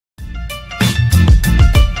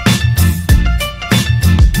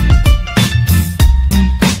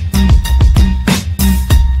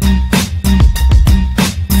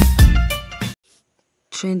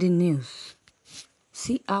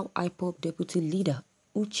See how Ipob deputy leader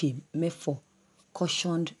Uche Mefo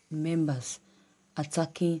cautioned members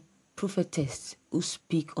attacking Prophetess who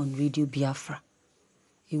speak on Radio Biafra.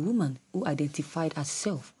 A woman who identified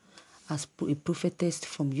herself as a prophetess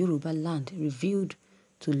from Yoruba land revealed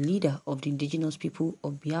to leader of the indigenous people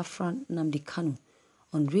of Biafra Nnamdi Kanu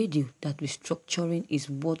on radio that restructuring is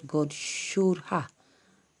what God showed her,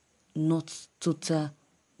 not total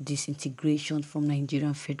disintegration from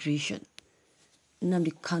Nigerian Federation.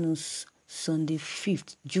 Nnamdi Kanu's Sunday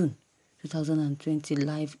 5th June 2020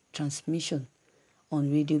 live transmission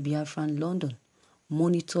on Radio Biafra London,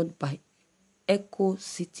 monitored by Echo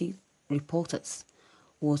City reporters,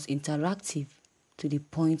 was interactive to the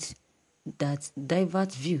point that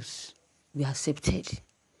diverse views were accepted.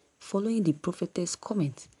 Following the prophetess'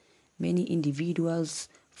 comment, many individuals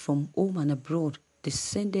from home and abroad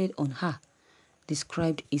descended on her,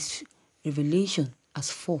 described his revelation as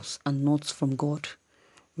false and not from God.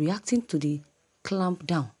 Reacting to the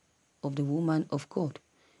clampdown of the woman of God,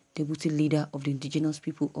 deputy leader of the indigenous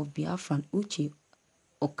people of Biafra, Uche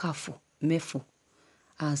Mefo,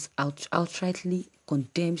 has outrightly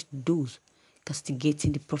condemned those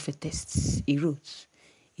castigating the prophetess. He wrote,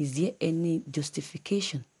 "Is there any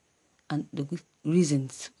justification and the good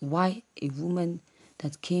reasons why a woman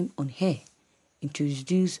that came on air,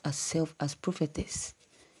 introduced herself as prophetess,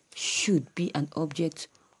 should be an object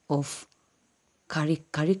of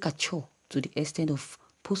caricature to the extent of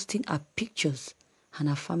posting her pictures and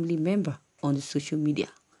her family member on the social media?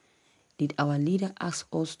 Did our leader ask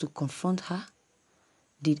us to confront her?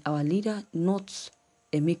 Did our leader not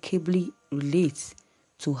amicably relate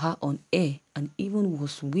to her on air and even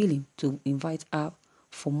was willing to invite her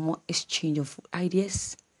for more exchange of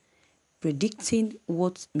ideas?" Predicting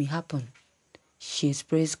what may happen, she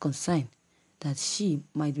expressed concern that she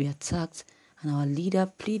might be attacked, and our leader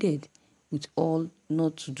pleaded with all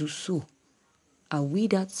not to do so. Are we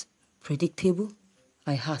that predictable?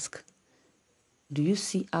 I ask. Do you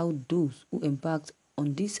see how those who embarked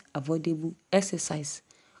on this avoidable exercise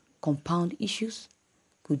compound issues?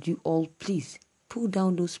 Could you all please pull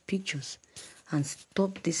down those pictures and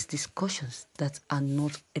stop these discussions that are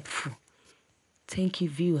not helpful? Thank you,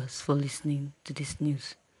 viewers, for listening to this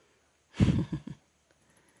news.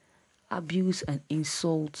 Abuse and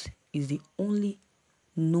insult is the only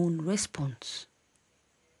known response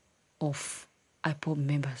of Ipob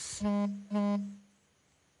members.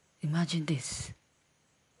 Imagine this.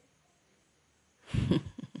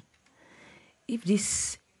 If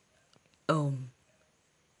this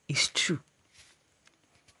is true,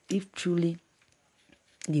 if truly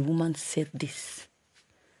the woman said this,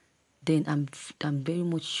 then I'm very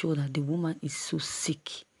much sure that the woman is so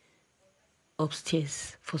sick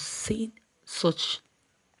upstairs for saying such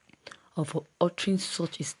or for uttering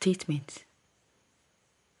such a statement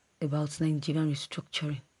about Nigerian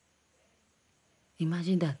restructuring.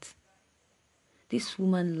 Imagine that. This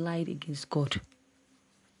woman lied against God.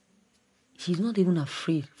 She's not even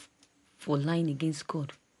afraid for lying against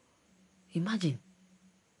God. Imagine.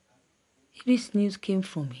 If this news came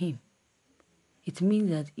from him, it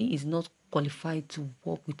means that he is not qualified to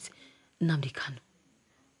work with Nnamdi Kanu.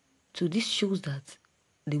 So this shows that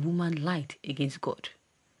the woman lied against God.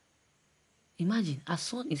 Imagine, her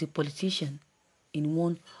son is a politician in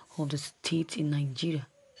one of the states in Nigeria.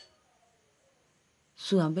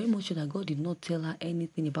 So I'm very much sure that God did not tell her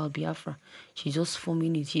anything about Biafra. She's just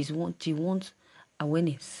forming it. She wants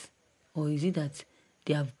awareness. Or is it that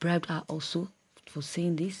they have bribed her also for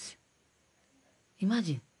saying this?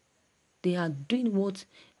 Imagine, they are doing what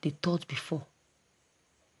they thought before.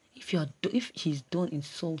 If she's done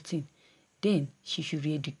insulting, then she should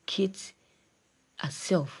re-educate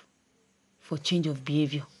herself for change of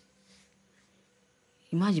behavior.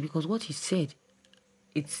 Imagine, because what he said,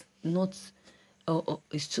 it's not,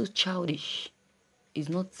 it's too childish. It's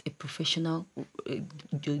not a professional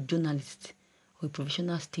journalist or a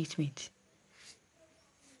professional statement.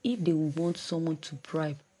 If they want someone to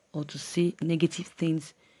bribe or to say negative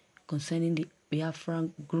things concerning the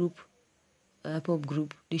Biafran group, Ipob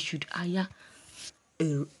group, they should hire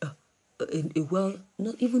a well,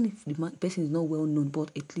 not even if the person is not well known,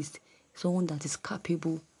 but at least someone that is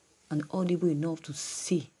capable and audible enough to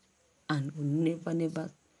say and will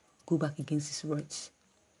never go back against his words.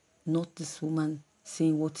 Not this woman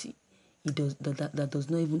saying what he does that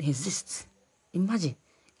does not even exist. Imagine,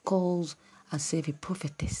 calls herself a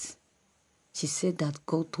prophetess. She said that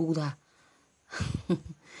God told her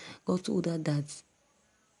that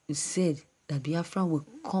he said that Biafra will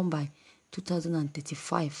come by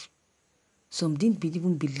 2035. Some didn't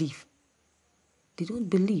even believe. They don't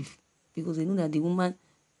believe because they know that the woman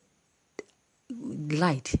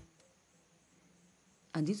lied.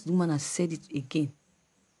 And this woman has said it again.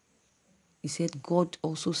 He said God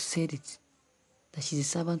also said it, that she's a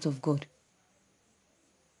servant of God.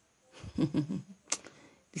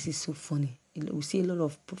 This is so funny. We see a lot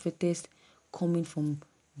of prophetess coming from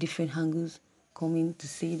different angles, coming to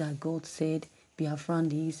say that God said, Biafran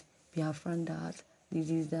this, Biafran that, this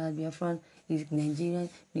is that, Biafran is Nigerian,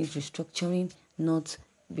 needs restructuring, not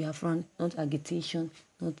Biafran, not agitation,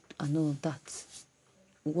 not and all of that.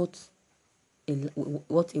 What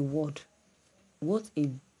a word. What a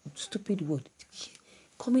stupid word.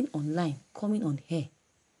 Coming online, coming on here,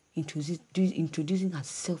 introducing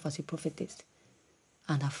herself as a prophetess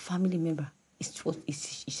and her family member.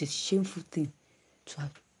 It's a shameful thing to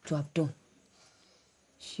have done.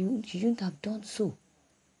 She shouldn't have done so.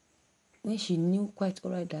 When she knew quite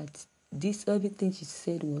alright that everything she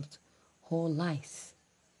said was all lies.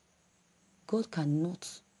 God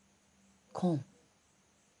cannot come.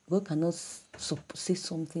 God cannot say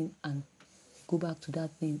something and go back to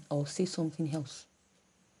that thing or say something else.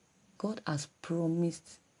 God has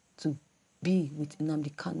promised to be with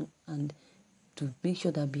Nnamdi Kanu and to make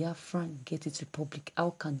sure that Biafra gets its republic.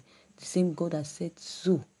 How can the same God has said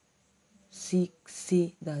so say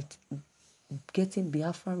that getting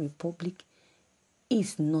Biafra republic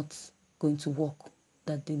is not going to work?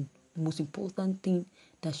 That the most important thing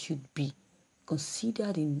that should be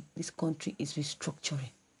considered in this country is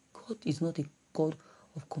restructuring. God is not a God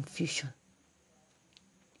of confusion.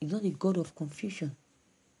 He's not a God of confusion.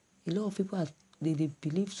 A lot of people they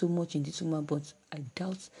believe so much in this woman, but I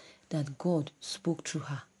doubt that God spoke through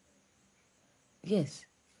her. Yes,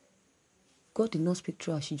 God did not speak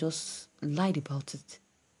through her. She just lied about it.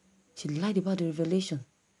 She lied about the revelation.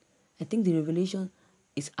 I think the revelation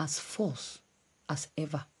is as false as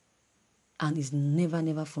ever and is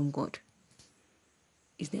never from God.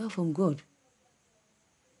 It's never from God.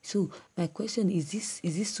 So my question is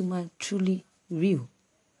this woman truly real?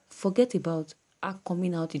 Forget about her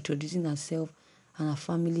coming out, introducing herself and her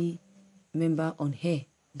family member on her.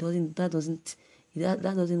 That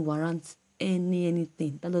doesn't warrant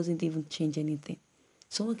anything. That doesn't even change anything.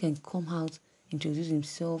 Someone can come out, introduce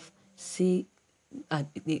himself, say,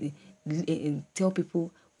 tell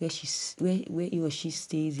people where he or she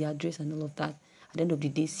stays, the address and all of that. At the end of the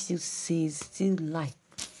day, still lie.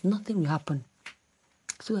 Nothing will happen.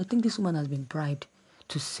 So I think this woman has been bribed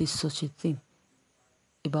to say such a thing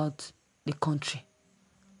about the country,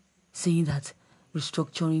 saying that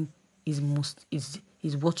restructuring is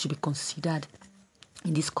what should be considered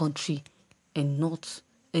in this country, and not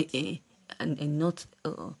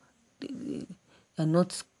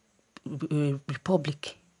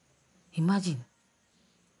republic. Imagine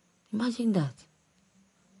that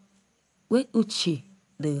when Uche,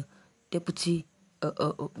 the deputy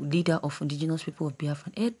leader of indigenous people of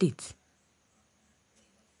Biafra, heard it,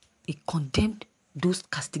 he condemned those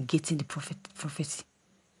castigating the prophecy.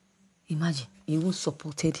 Imagine, he even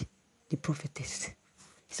supported the prophetess.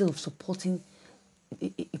 Instead of supporting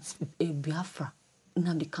it's a Biafra,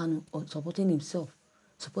 Nnamdi Kanu, or supporting himself,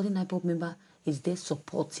 supporting Ipob member, is there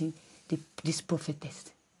supporting this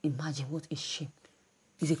prophetess. Imagine what a shame.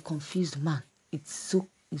 He's a confused man. He's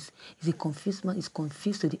a confused man. He's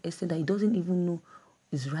confused to the extent that he doesn't even know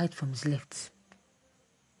his right from his left.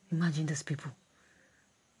 Imagine these people.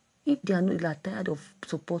 If they are tired of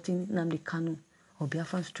supporting Nnamdi Kanu or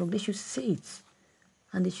Biafran strong, they should say it.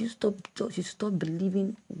 And they should stop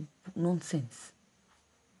believing nonsense.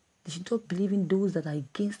 They should stop believing those that are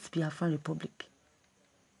against Biafran Republic.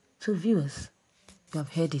 So viewers, you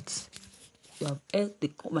have heard it. You have heard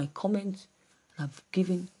my comments. I've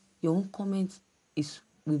given your own comments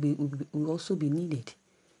will also be needed.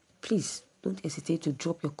 Please don't hesitate to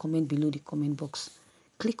drop your comment below the comment box.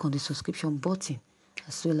 Click on the subscription button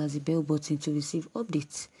as well as the bell button to receive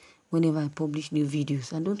updates whenever I publish new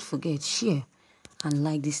videos. And don't forget, share and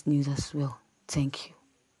like this news as well. Thank you.